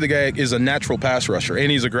can see the guy is a natural pass rusher and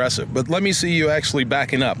he's aggressive. But let me see you actually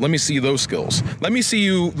backing up. Let me see those skills. Let me see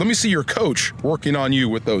your coach working on you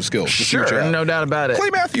with those skills. Sure, no doubt about it.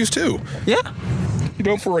 Clay Matthews too. Yeah.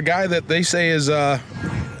 For a guy that they say is,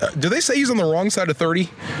 do they say he's on the wrong side of 30?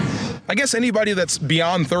 I guess anybody that's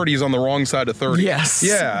beyond 30 is on the wrong side of 30. Yes.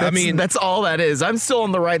 Yeah, that's all that is. I'm still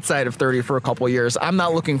on the right side of 30 for a couple of years. I'm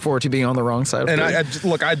not looking forward to being on the wrong side of 30.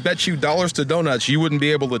 And I bet you dollars to donuts you wouldn't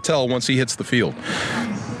be able to tell once he hits the field.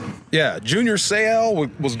 Yeah, Junior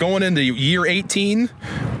Seau was going into year 18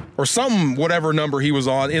 or whatever number he was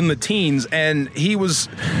on in the teens, and he was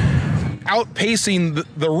outpacing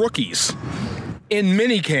the rookies in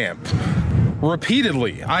minicamp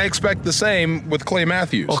repeatedly. I expect the same with Clay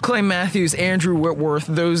Matthews. Well, Clay Matthews, Andrew Whitworth,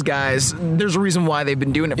 those guys, there's a reason why they've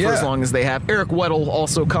been doing it for as long as they have. Eric Weddle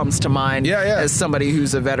also comes to mind as somebody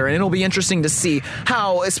who's a veteran. It'll be interesting to see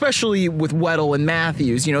how, especially with Weddle and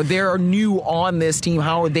Matthews, they're new on this team.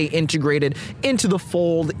 How are they integrated into the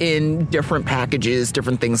fold in different packages,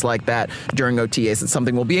 different things like that during OTAs? It's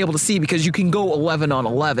something we'll be able to see because you can go 11 on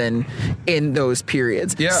 11 in those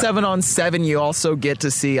periods. 7 on 7 you also get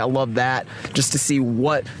to see. I love that. Just to see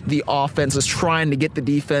what the offense is trying to get the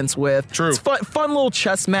defense with. True. It's fun little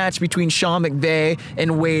chess match between Sean McVay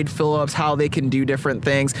and Wade Phillips, how they can do different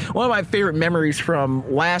things. One of my favorite memories from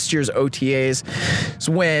last year's OTAs is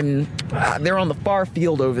when they're on the far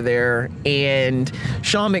field over there and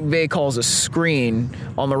Sean McVay calls a screen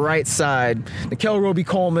on the right side. Nickel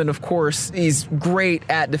Roby-Coleman, of course, he's great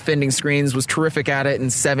at defending screens, was terrific at it in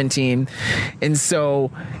 17. And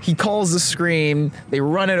so he calls the screen, they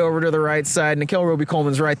run it over to the right side, Nickel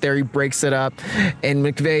Roby-Coleman's right there. He breaks it up, and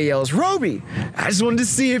McVay yells, "Roby, I just wanted to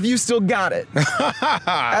see if you still got it."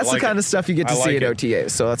 That's the kind of stuff you get to see at OTAs,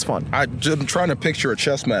 so that's fun. I'm trying to picture a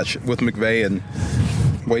chess match with McVay and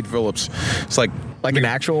Wade Phillips. It's like an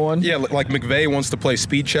actual one? Yeah, like McVay wants to play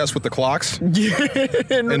speed chess with the clocks. And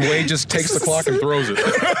Wade just takes the clock and throws it.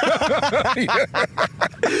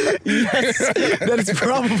 Yes, that is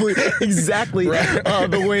probably exactly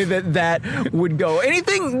the way that would go.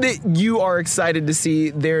 Anything that you are excited to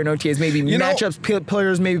see there in OTAs? Maybe matchups,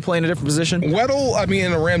 players maybe playing a different position? Weddle,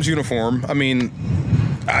 in a Rams uniform,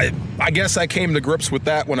 I guess I came to grips with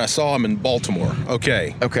that when I saw him in Baltimore.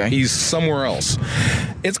 Okay. He's somewhere else.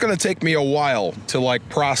 It's going to take me a while to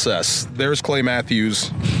process. There's Clay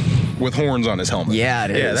Matthews with horns on his helmet. Yeah,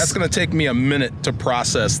 it is. Yeah, that's going to take me a minute to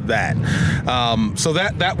process that. So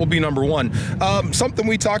that will be number one. Something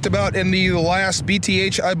we talked about in the last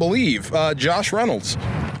BTH, I believe, Josh Reynolds.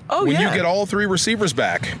 Oh, when you get all three receivers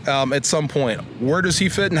back at some point, where does he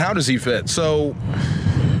fit and how does he fit? So,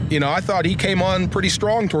 I thought he came on pretty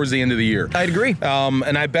strong towards the end of the year. I'd agree.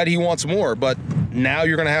 And I bet he wants more, but now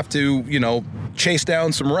you're going to have to, chase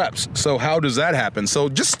down some reps. So how does that happen? So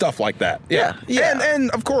just stuff like that. Yeah. And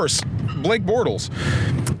of course, Blake Bortles,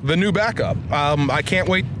 the new backup. I can't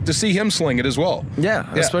wait to see him sling it as well.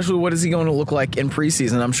 Yeah, especially what is he going to look like in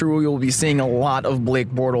preseason? I'm sure we will be seeing a lot of Blake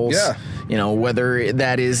Bortles. Yeah. Whether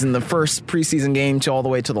that is in the first preseason game to all the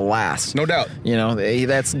way to the last. No doubt.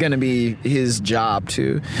 That's going to be his job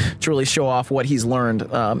to really show off what he's learned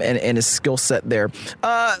and his skill set there.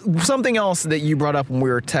 Something else that you brought up when we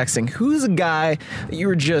were texting, who's a guy you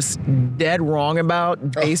were just dead wrong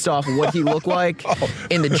about based off what he looked like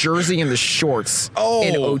in the jersey and the shorts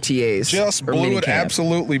in OTAs? Just blew it,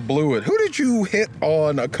 absolutely blew it. Who did you hit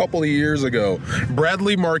on a couple of years ago?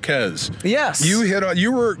 Bradley Marquez. Yes.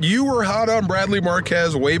 You were hot on Bradley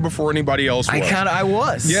Marquez way before anybody else was. I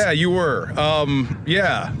was. Yeah, you were.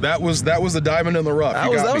 That was the diamond in the rough.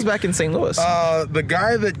 That was back in St. Louis. The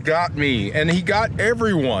guy that got me, and he got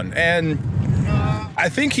everyone, and I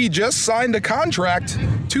think he just signed a contract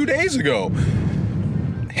 2 days ago.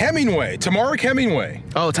 Tamarrick Hemingway.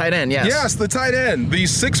 Oh, tight end, yes. Yes, the tight end. The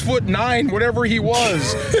 6'9", whatever he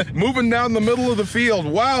was, moving down the middle of the field.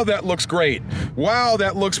 Wow, that looks great. Wow,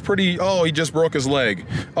 that looks pretty. Oh, he just broke his leg.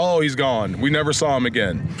 Oh, he's gone. We never saw him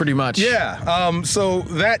again. Pretty much. Yeah. So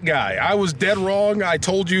that guy, I was dead wrong. I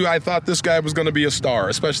told you I thought this guy was going to be a star,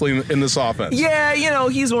 especially in this offense. Yeah,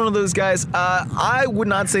 he's one of those guys. I would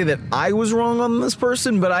not say that I was wrong on this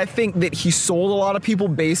person, but I think that he sold a lot of people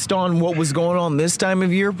based on what was going on this time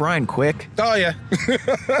of year. Brian Quick. Oh, yeah.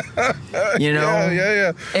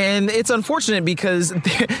 Yeah. And it's unfortunate because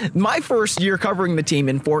my first year covering the team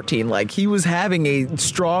in 14, he was having a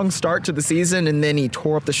strong start to the season and then he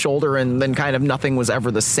tore up the shoulder and then kind of nothing was ever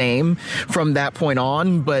the same from that point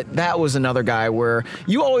on. But that was another guy where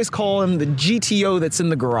you always call him the GTO that's in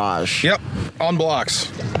the garage. Yep, on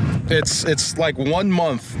blocks. It's like 1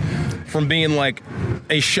 month from being like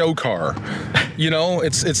a show car.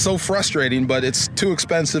 It's so frustrating, but it's too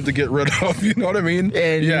expensive to get rid of. You know what I mean?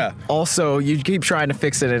 And also, you keep trying to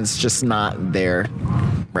fix it, and it's just not there.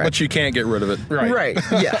 but you can't get rid of it. Right. Right.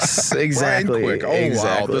 Yes. Exactly. Brian Quick. Oh,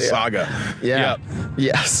 exactly. wow. The saga. Yeah. Yep.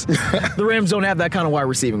 Yes. The Rams don't have that kind of wide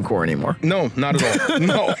receiving core anymore. No, not at all.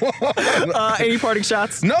 No. Any parting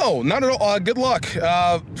shots? No, not at all. Good luck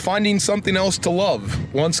finding something else to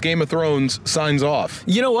love once Game of Thrones signs off.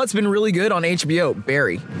 You know what's been really good on HBO?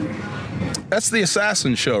 Barry. That's the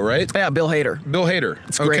Assassin show, right? Yeah, Bill Hader. Bill Hader.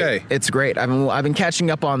 It's great. Okay. It's great. I've been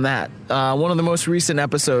catching up on that. One of the most recent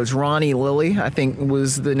episodes, Ronnie Lily, I think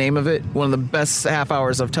was the name of it. One of the best half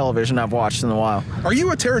hours of television I've watched in a while. Are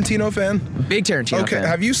you a Tarantino fan? Big Tarantino fan.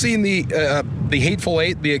 Have you seen the Hateful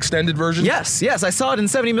Eight, the extended version? Yes. I saw it in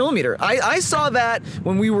 70 millimeter. I saw that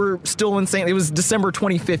when we were still in St. It was December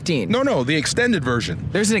 2015. No, the extended version.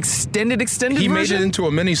 There's an extended version? He made it into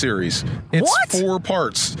a miniseries. It's What? 4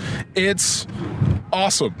 parts. It's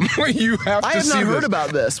awesome. You have to see this. I have not heard about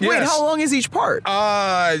this. Wait, Yes. how long is each part?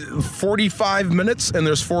 45 minutes, and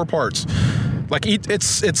there's 4 parts. Like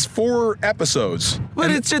it's 4 episodes. But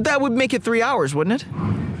And, that would make it 3 hours, wouldn't it?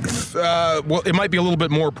 well, it might be a little bit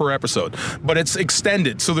more per episode, but it's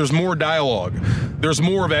extended, so there's more dialogue. There's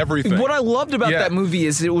more of everything. What I loved about Yeah. that movie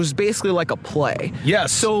is it was basically like a play.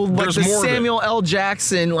 Yes, So like there's the more of it. Samuel L.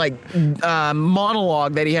 Jackson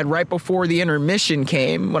monologue that he had right before the intermission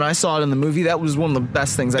came. When I saw it in the movie, that was one of the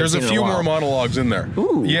best things I've There's seen a in few a while. more monologues in there.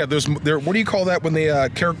 Ooh. Yeah, what do you call that when they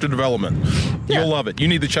character development? Yeah. You'll love it. You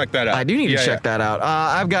need to check that out. I do need to check that out.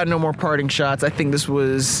 I've got no more parting shots. I think this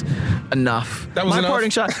was enough. That was my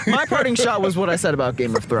enough? My parting shot was what I said about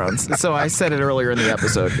Game of Thrones. So I said it earlier in the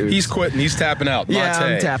episode. Dude. He's quitting. He's tapping out. Yeah,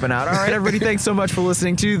 Latte. I'm tapping out. All right, everybody, thanks so much for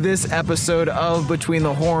listening to this episode of Between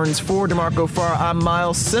the Horns. For DeMarco Farr, I'm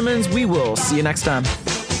Miles Simmons. We will see you next time.